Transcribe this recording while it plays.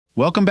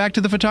Welcome back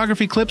to the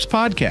Photography Clips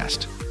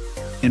podcast.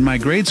 In my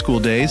grade school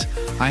days,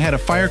 I had a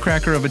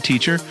firecracker of a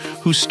teacher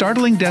whose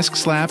startling desk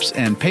slaps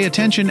and pay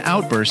attention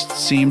outbursts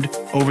seemed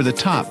over the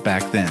top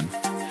back then.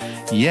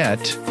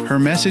 Yet, her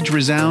message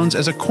resounds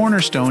as a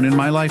cornerstone in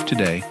my life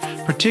today,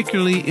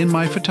 particularly in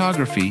my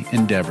photography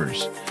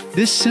endeavors.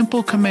 This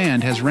simple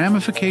command has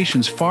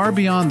ramifications far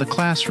beyond the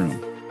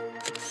classroom.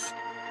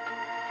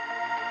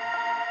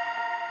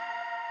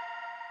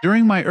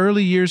 During my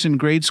early years in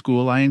grade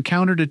school, I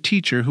encountered a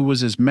teacher who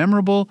was as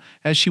memorable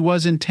as she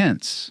was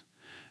intense.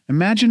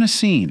 Imagine a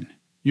scene.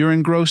 You're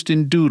engrossed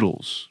in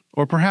doodles,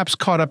 or perhaps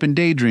caught up in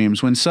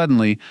daydreams when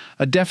suddenly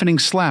a deafening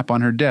slap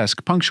on her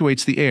desk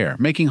punctuates the air,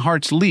 making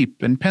hearts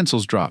leap and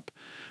pencils drop.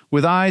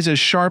 With eyes as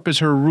sharp as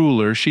her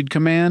ruler, she'd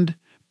command,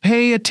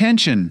 "Pay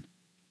attention!"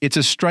 It's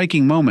a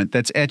striking moment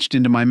that's etched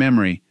into my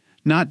memory,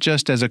 not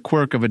just as a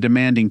quirk of a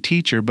demanding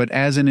teacher, but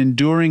as an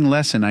enduring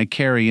lesson I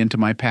carry into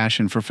my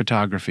passion for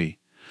photography.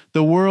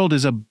 The world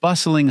is a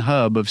bustling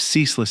hub of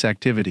ceaseless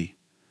activity.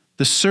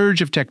 The surge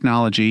of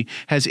technology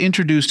has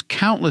introduced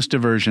countless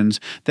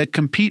diversions that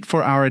compete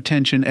for our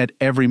attention at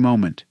every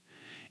moment.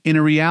 In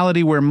a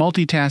reality where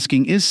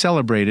multitasking is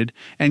celebrated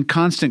and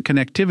constant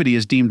connectivity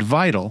is deemed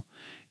vital,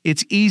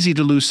 it's easy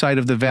to lose sight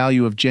of the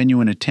value of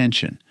genuine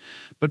attention.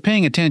 But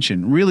paying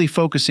attention, really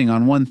focusing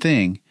on one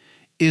thing,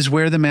 is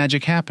where the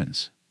magic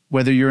happens.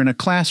 Whether you're in a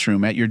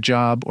classroom, at your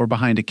job, or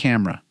behind a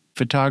camera,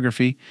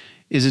 photography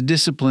is a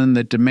discipline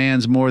that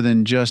demands more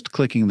than just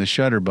clicking the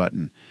shutter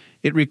button.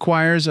 It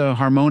requires a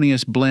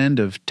harmonious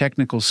blend of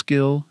technical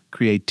skill,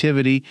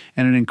 creativity,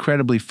 and an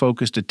incredibly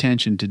focused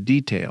attention to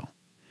detail.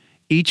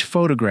 Each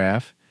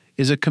photograph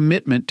is a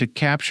commitment to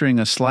capturing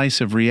a slice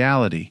of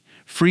reality,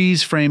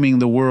 freeze-framing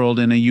the world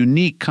in a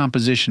unique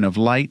composition of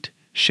light,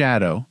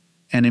 shadow,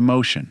 and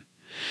emotion.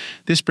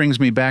 This brings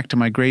me back to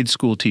my grade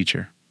school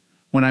teacher.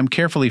 When I'm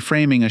carefully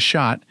framing a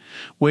shot,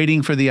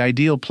 waiting for the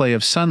ideal play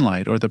of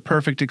sunlight or the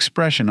perfect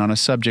expression on a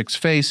subject's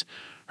face,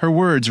 her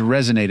words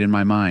resonate in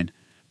my mind.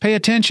 "Pay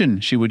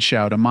attention," she would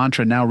shout, a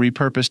mantra now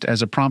repurposed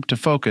as a prompt to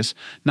focus,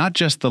 not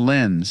just the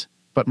lens,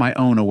 but my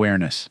own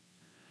awareness.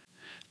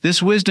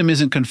 This wisdom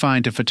isn't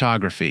confined to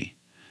photography.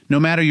 No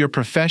matter your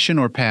profession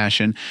or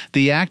passion,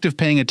 the act of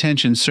paying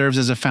attention serves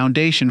as a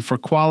foundation for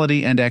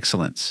quality and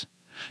excellence.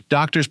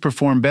 Doctors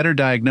perform better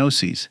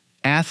diagnoses,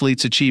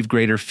 athletes achieve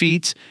greater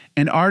feats,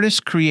 and artists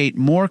create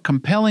more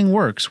compelling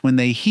works when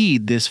they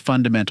heed this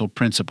fundamental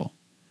principle.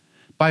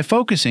 By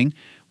focusing,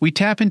 we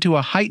tap into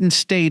a heightened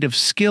state of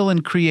skill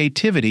and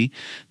creativity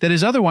that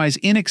is otherwise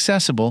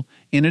inaccessible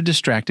in a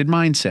distracted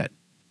mindset.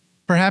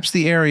 Perhaps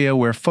the area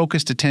where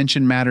focused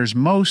attention matters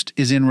most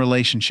is in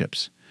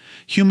relationships.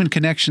 Human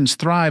connections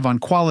thrive on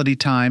quality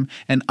time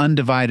and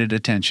undivided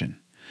attention.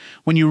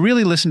 When you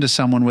really listen to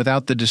someone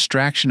without the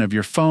distraction of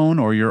your phone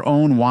or your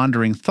own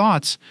wandering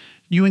thoughts,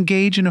 you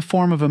engage in a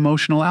form of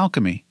emotional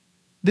alchemy.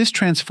 This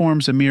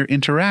transforms a mere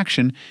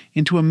interaction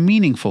into a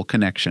meaningful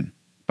connection.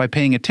 By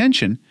paying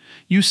attention,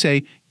 you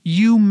say,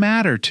 "You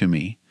matter to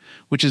me,"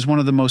 which is one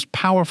of the most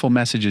powerful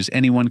messages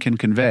anyone can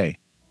convey.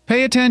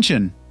 Pay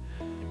attention!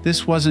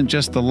 This wasn't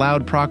just the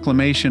loud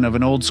proclamation of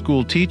an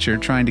old-school teacher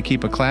trying to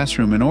keep a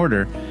classroom in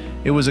order.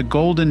 It was a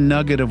golden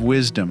nugget of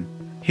wisdom,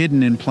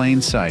 hidden in plain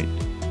sight.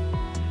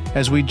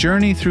 As we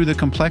journey through the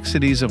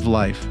complexities of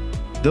life,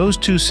 those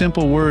two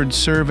simple words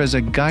serve as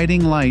a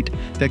guiding light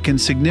that can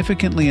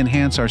significantly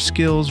enhance our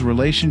skills,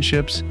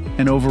 relationships,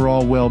 and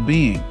overall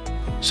well-being.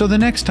 So the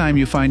next time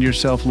you find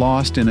yourself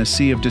lost in a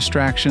sea of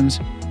distractions,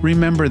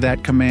 remember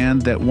that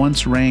command that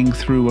once rang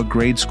through a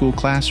grade school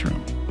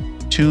classroom.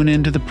 Tune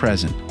into the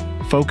present,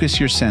 focus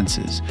your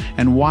senses,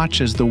 and watch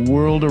as the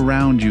world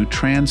around you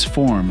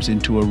transforms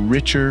into a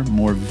richer,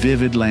 more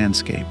vivid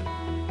landscape,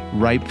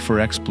 ripe for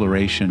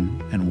exploration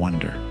and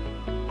wonder.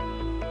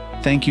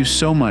 Thank you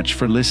so much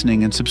for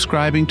listening and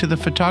subscribing to the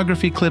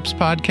Photography Clips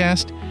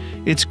podcast.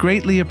 It's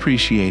greatly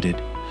appreciated.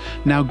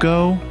 Now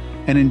go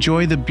and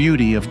enjoy the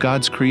beauty of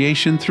God's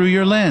creation through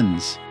your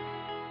lens.